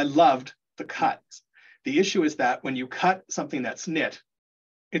 And I loved the cuts. The issue is that when you cut something that's knit,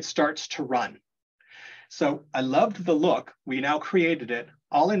 it starts to run. So I loved the look. We now created it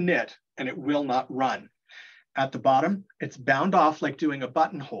all in knit, and it will not run. At the bottom, it's bound off like doing a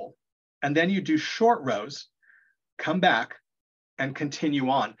buttonhole. And then you do short rows, come back, and continue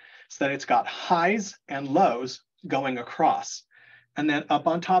on so that it's got highs and lows going across. And then up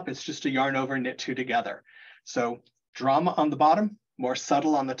on top, it's just a yarn over knit 2 together. So drama on the bottom, more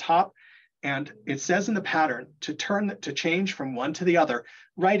subtle on the top. And it says in the pattern to change from one to the other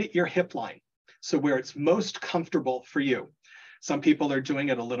right at your hip line. So where it's most comfortable for you. Some people are doing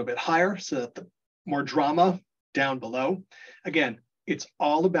it a little bit higher so that the more drama down below. Again, it's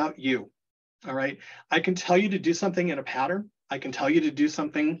all about you. All right. I can tell you to do something in a pattern. I can tell you to do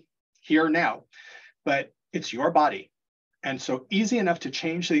something here now, but it's your body. And so easy enough to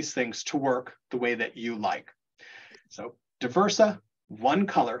change these things to work the way that you like. So Diversa, 1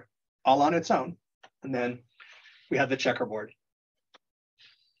 color, all on its own. And then we have the checkerboard.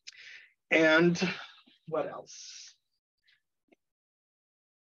 And what else?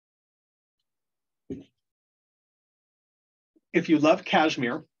 if you love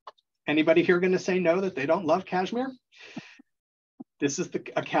cashmere, anybody here going to say no that they don't love cashmere? This is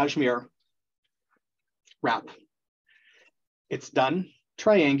a cashmere wrap. It's done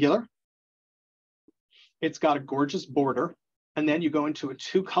triangular. It's got a gorgeous border. And then you go into a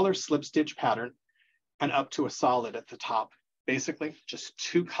 2-color slip stitch pattern and up to a solid at the top. Basically, just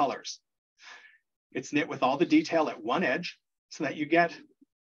 2 colors. It's knit with all the detail at one edge so that you get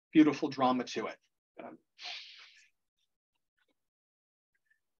beautiful drama to it.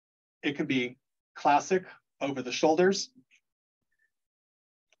 It can be classic over the shoulders.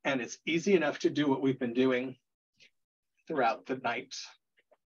 And it's easy enough to do what we've been doing throughout the night.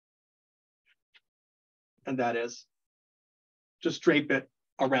 And that is just drape it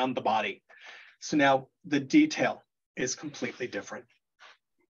around the body. So now the detail is completely different.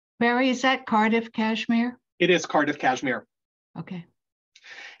 Barry, is that Cardiff cashmere? It is Cardiff cashmere. Okay.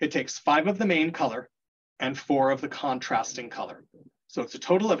 It takes 5 of the main color and 4 of the contrasting color. So it's a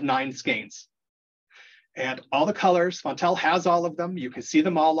total of 9 skeins. And all the colors, Fontel has all of them. You can see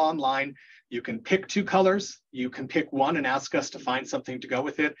them all online. You can pick 2 colors. You can pick one and ask us to find something to go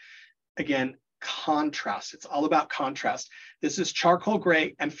with it. Again, contrast. It's all about contrast. This is charcoal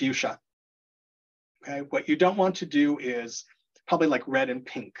gray and fuchsia. Okay, what you don't want to do is probably like red and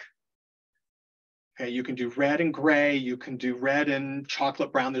pink. Okay, you can do red and gray. You can do red and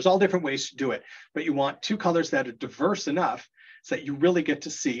chocolate brown. There's all different ways to do it, but you want 2 colors that are diverse enough so that you really get to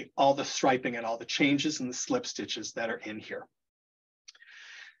see all the striping and all the changes and the slip stitches that are in here.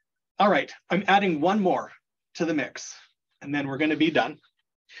 All right, I'm adding one more to the mix, and then we're going to be done.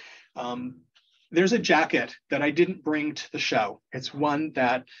 There's a jacket that I didn't bring to the show. It's one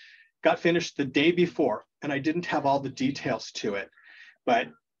that got finished the day before, and I didn't have all the details to it. But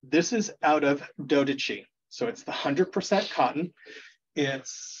this is out of Dodochi. So it's the 100% cotton.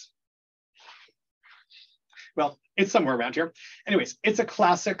 Well, it's somewhere around here. Anyways, it's a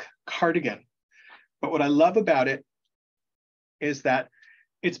classic cardigan. But what I love about it is that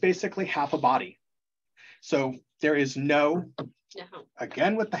it's basically half a body. So there is no,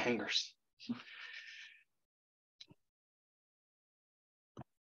 again with the hangers.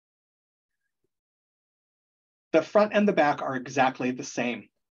 The front and the back are exactly the same.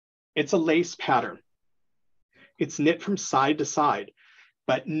 It's a lace pattern. It's knit from side to side,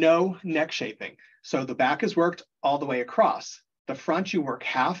 but no neck shaping. So the back is worked all the way across. The front you work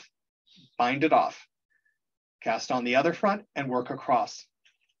half, bind it off, cast on the other front and work across.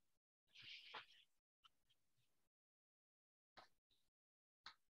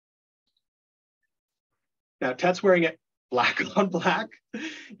 Now Ted's wearing it black on black.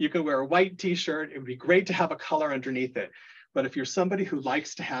 You can wear a white t-shirt. It would be great to have a color underneath it. But if you're somebody who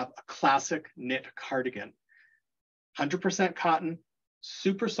likes to have a classic knit cardigan, 100% cotton,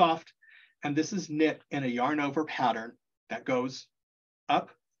 super soft, and this is knit in a yarn over pattern that goes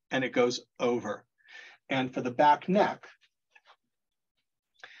up and it goes over. And for the back neck,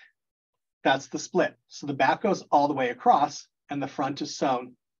 that's the split. So the back goes all the way across and the front is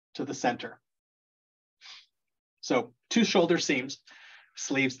sewn to the center. So 2 shoulder seams,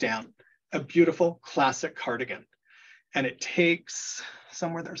 sleeves down, a beautiful classic cardigan. And it takes,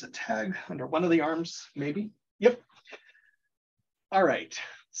 somewhere there's a tag under one of the arms, maybe. Yep. All right.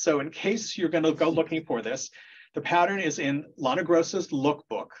 So in case you're going to go looking for this, the pattern is in Lana Grossa's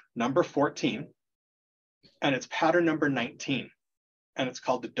lookbook, number 14, and it's pattern number 19. And it's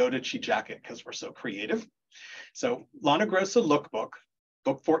called the Dodochi jacket because we're so creative. So Lana Grossa lookbook,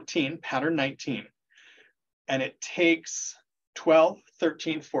 book 14, pattern 19. And it takes 12,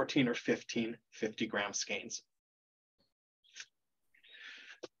 13, 14, or 15 50-gram skeins.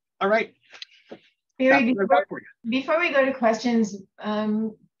 All right. Barry, before we go to questions,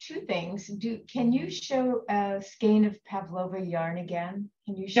 2 things. Can you show a skein of Pavlova yarn again?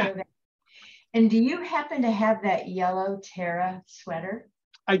 Can you show that? And do you happen to have that yellow Tara sweater?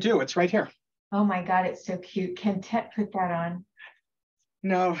 I do. It's right here. Oh my God, it's so cute. Can Tet put that on?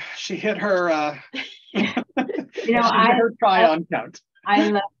 No, she hit her. You know, her try-on count. I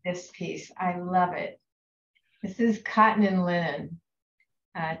love this piece. I love it. This is cotton and linen,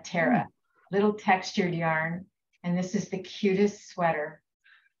 Tara, little textured yarn, and this is the cutest sweater.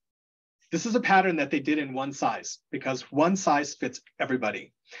 This is a pattern that they did in one size because one size fits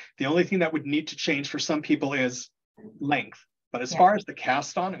everybody. The only thing that would need to change for some people is length. But as far as the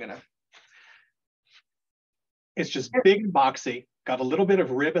cast on, it's just big and boxy, got a little bit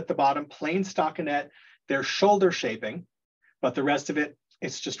of rib at the bottom, plain stockinette. They're shoulder shaping, but the rest of it,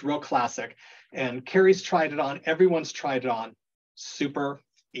 it's just real classic. And Carrie's tried it on, everyone's tried it on. Super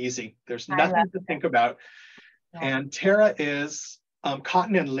easy. There's nothing to think about. Yeah. And Tara is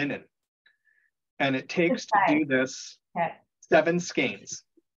cotton and linen. And it takes to do this 7 skeins.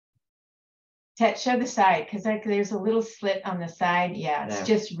 Ted, show the side, because there's a little slit on the side. Yeah, it's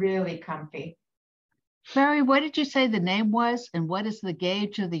just really comfy. Barry, what did you say the name was, and what is the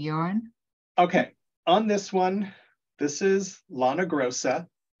gauge of the yarn? Okay, on this one, this is Lana Grossa,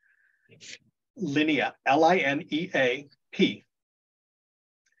 Linea, L-I-N-E-A-P.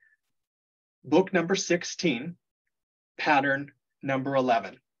 Book number 16, pattern number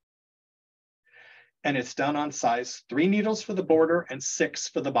 11. And it's done on size 3 needles for the border and 6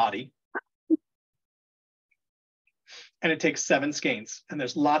 for the body. And it takes 7 skeins, and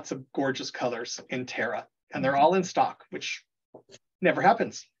there's lots of gorgeous colors in Terra, and they're all in stock, which never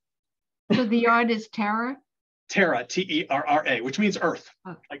happens. So the yarn is Terra? Terra, T-E-R-R-A, which means earth,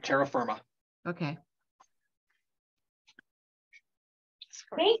 Oh. like terra firma. Okay.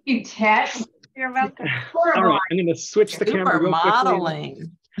 Thank you, Ted. You're welcome. All right, I'm gonna switch the camera Super real quickly.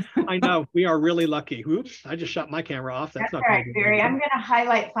 modeling. I know, we are really lucky. Oops, I just shut my camera off. That's not all right, gonna be Barry. good. I'm going to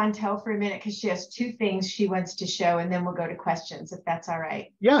highlight Fontel for a minute because she has 2 things she wants to show, and then we'll go to questions, if that's all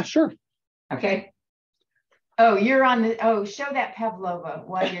right. Yeah, sure. Okay. Oh, you're on the, oh, show that Pavlova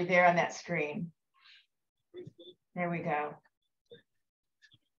while you're there on that screen. There we go.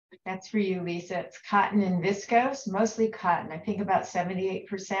 That's for you, Lisa. It's cotton and viscose, mostly cotton. I think about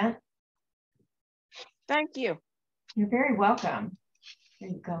 78%. Thank you. You're very welcome. There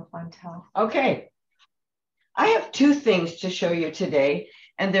you go, Fontel. Okay. I have 2 things to show you today,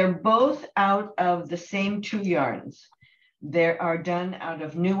 and they're both out of the same 2 yarns. They are done out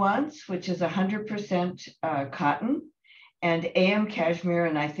of Nuance, which is 100% cotton, and AM Cashmere,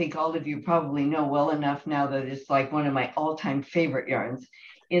 and I think all of you probably know well enough now that it's like one of my all-time favorite yarns.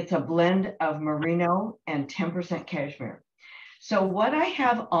 It's a blend of merino and 10% cashmere. So what I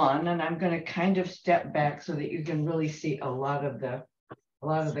have on, and I'm going to kind of step back so that you can really see a lot of the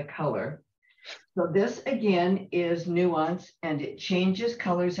color. So this again is Nuance, and it changes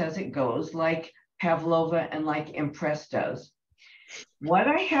colors as it goes, like Pavlova and like Impress does. What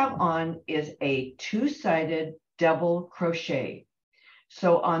I have on is a 2-sided double crochet.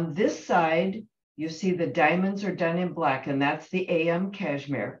 So on this side, you see the diamonds are done in black, and that's the AM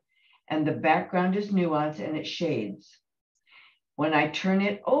Cashmere, and the background is Nuance and it shades. When I turn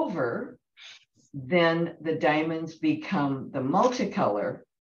it over, then the diamonds become the multicolor.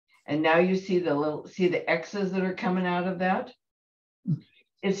 And now you see the X's that are coming out of that.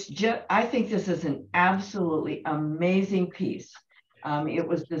 It's just, I think this is an absolutely amazing piece. It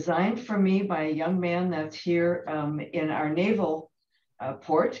was designed for me by a young man that's here in our naval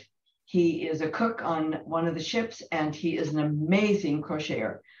port. He is a cook on one of the ships, and he is an amazing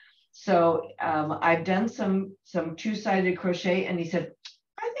crocheter. So I've done some 2-sided crochet, and he said,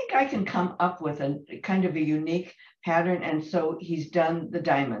 I think I can come up with a kind of a unique pattern. And so he's done the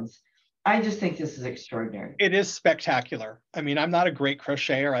diamonds. I just think this is extraordinary. It is spectacular. I mean, I'm not a great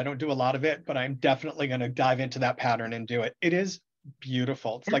crocheter. I don't do a lot of it, but I'm definitely going to dive into that pattern and do it. It is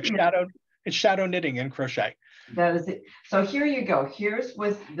beautiful. It's like shadow knitting in crochet. That is it. So here you go. Here's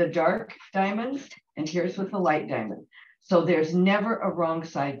with the dark diamonds, and here's with the light diamond. So there's never a wrong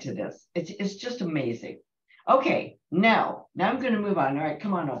side to this. It's just amazing. Okay, now I'm going to move on. All right,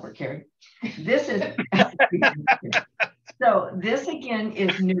 come on over, Carrie. This is so this again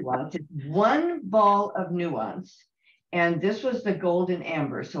is Nuance. It's 1 ball of Nuance, and this was the golden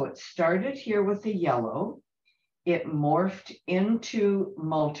amber. So it started here with the yellow. It morphed into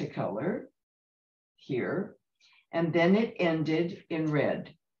multicolor here, and then it ended in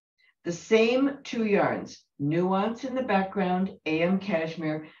red. The same 2 yarns, Nuance in the background, AM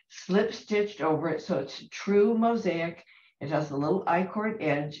Cashmere, slip stitched over it. So it's a true mosaic. It has a little I-cord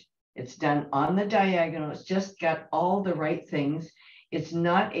edge. It's done on the diagonal. It's just got all the right things. It's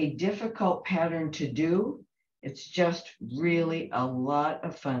not a difficult pattern to do. It's just really a lot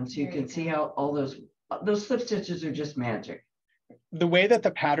of fun. So you can see how all those slip stitches are just magic. The way that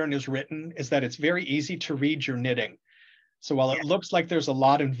the pattern is written is that it's very easy to read your knitting. So while it looks like there's a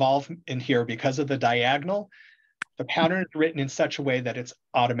lot involved in here because of the diagonal, the pattern is written in such a way that it's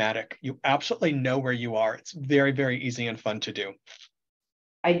automatic. You absolutely know where you are. It's very, very easy and fun to do.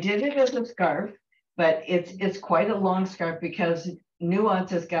 I did it as a scarf, but it's quite a long scarf because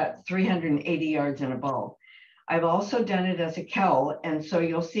Nuance has got 380 yards in a ball. I've also done it as a cowl, and so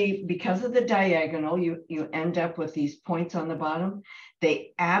you'll see because of the diagonal, you end up with these points on the bottom.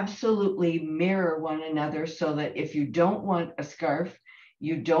 They absolutely mirror one another, so that if you don't want a scarf,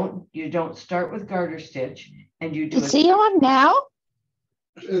 you don't start with garter stitch, and you do. Is he on now?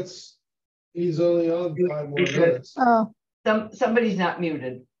 He's only on 5 more minutes. Oh. Somebody's not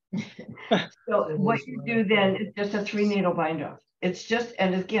muted. So what you do then is just a 3 needle bind off. It's just,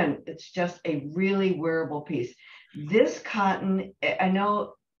 and again, it's just a really wearable piece. This cotton, I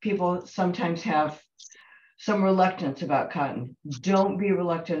know people sometimes have some reluctance about cotton. Don't be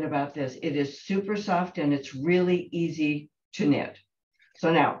reluctant about this. It is super soft and it's really easy to knit.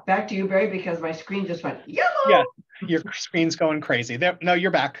 So now back to you, Barry, because my screen just went yellow. Yeah, your screen's going crazy. There, no,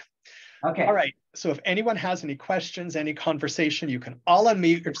 you're back. Okay. All right. So if anyone has any questions, any conversation, you can all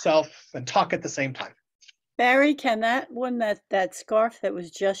unmute yourself and talk at the same time. Barry, can that one, that scarf that was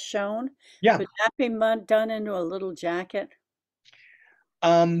just shown, Yeah. could that be done into a little jacket?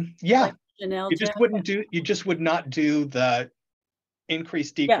 Yeah. Like Chanel You just jacket? wouldn't do, you just would not do the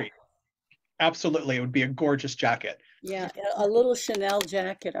increase decrease. Yeah. Absolutely. It would be a gorgeous jacket. Yeah, a little Chanel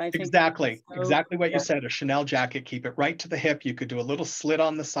jacket, I think. Exactly. So, exactly what you said, a Chanel jacket, keep it right to the hip. You could do a little slit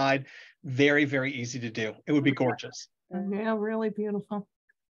on the side. Very, very easy to do. It would be gorgeous. Yeah, really beautiful.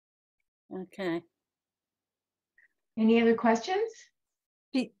 Okay. Any other questions?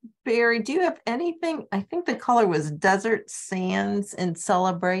 Barry, do you have anything? I think the color was Desert Sands and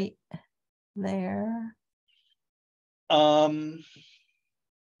Celebrate there. I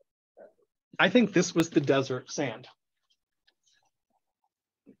think this was the Desert Sand.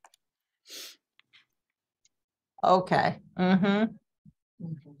 Okay. Mm-hmm.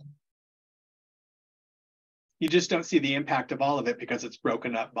 You just don't see the impact of all of it because it's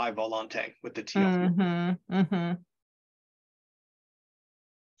broken up by Volante with the teal. Mm-hmm. Mm-hmm.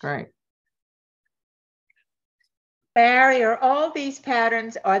 Great. Barry, are all these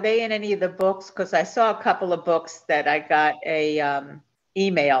patterns, are they in any of the books? Because I saw a couple of books that I got a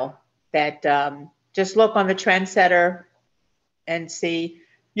email that just look on the Trendsetter and see.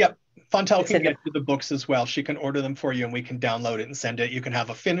 Yep. Fontel can get you the books as well. She can order them for you and we can download it and send it. You can have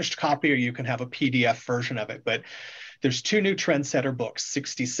a finished copy or you can have a PDF version of it. But there's two new Trendsetter books,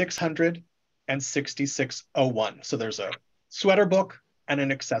 6600 and 6601. So there's a sweater book and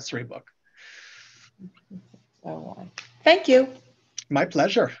an accessory book. Thank you. My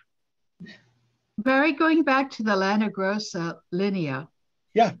pleasure. Barry, going back to the Lana Grossa linea.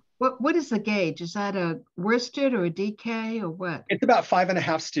 Yeah. What is the gauge? Is that a worsted or a DK or what? It's about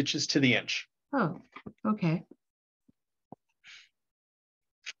 5.5 stitches to the inch. Oh, okay.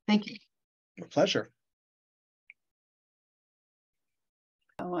 Thank you. My pleasure.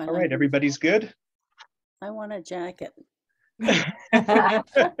 Oh, all right, everybody's good? I want a jacket. I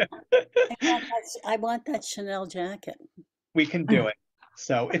want that Chanel jacket. We can do it.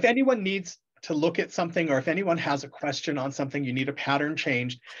 So if anyone needs to look at something or if anyone has a question on something, you need a pattern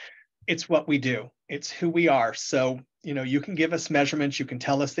changed, it's what we do. It's who we are. So, you know, you can give us measurements. You can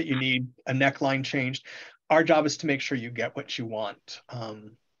tell us that you need a neckline changed. Our job is to make sure you get what you want.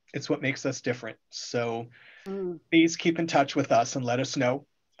 It's what makes us different. So please keep in touch with us and let us know.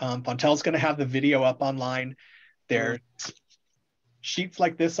 Fontel's going to have the video up online. There's sheets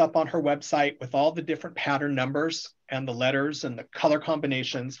like this up on her website with all the different pattern numbers and the letters and the color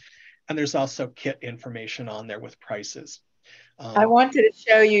combinations. And there's also kit information on there with prices. I wanted to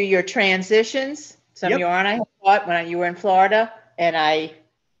show you your transitions. Some yarn I bought when you were in Florida, and I.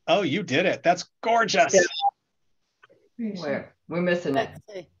 Oh, you did it. That's gorgeous. Where? We're missing it.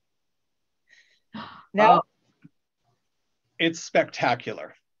 No. Oh. It's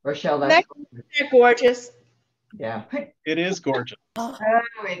spectacular. Rochelle, that's gorgeous. Yeah. It is gorgeous. Oh,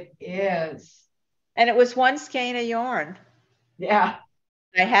 it is. And it was one skein of yarn. Yeah.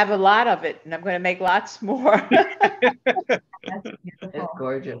 I have a lot of it, and I'm going to make lots more. That's beautiful. It's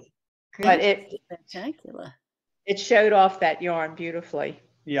gorgeous. But it spectacular. It showed off that yarn beautifully.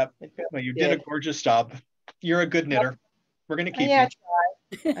 Yep. Well, you did a gorgeous job. You're a good knitter. We're going to keep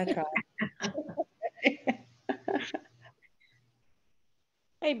you. I tried.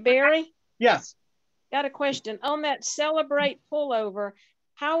 Hey, Barry. Yes. Got a question. On that Celebrate pullover,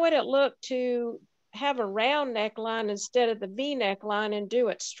 how would it look to have a round neckline instead of the V neckline and do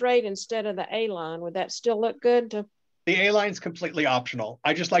it straight instead of the A line? Would that still look good? The A line's completely optional.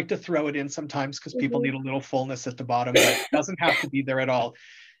 I just like to throw it in sometimes because people need a little fullness at the bottom, but it doesn't have to be there at all.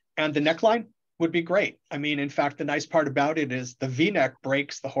 And the neckline would be great. I mean, in fact, the nice part about it is the V-neck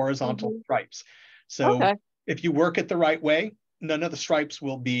breaks the horizontal stripes. So if you work it the right way, none of the stripes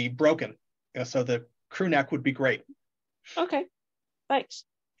will be broken. So the crew neck would be great. Okay, thanks.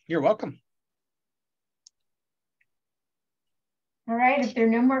 You're welcome. All right, if there are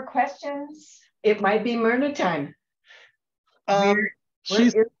no more questions. It might be Myrna time.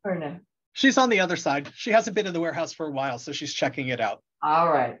 She's Myrna? She's on the other side. She hasn't been in the warehouse for a while, so she's checking it out.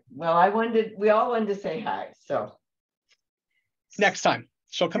 All right. Well, we all wanted to say hi. So next time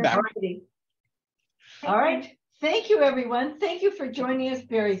she'll come back. All right. Thank you, everyone. Thank you for joining us.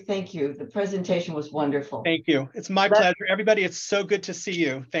 Barry, thank you. The presentation was wonderful. Thank you. It's my pleasure. Everybody, it's so good to see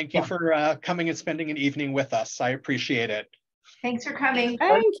you. Thank you for coming and spending an evening with us. I appreciate it. Thanks for coming.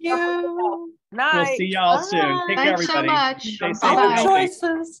 Thank you. We'll Night. see y'all soon. Take care, Thanks so everybody. much. Stay safe All and the healthy.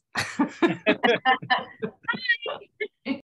 choices.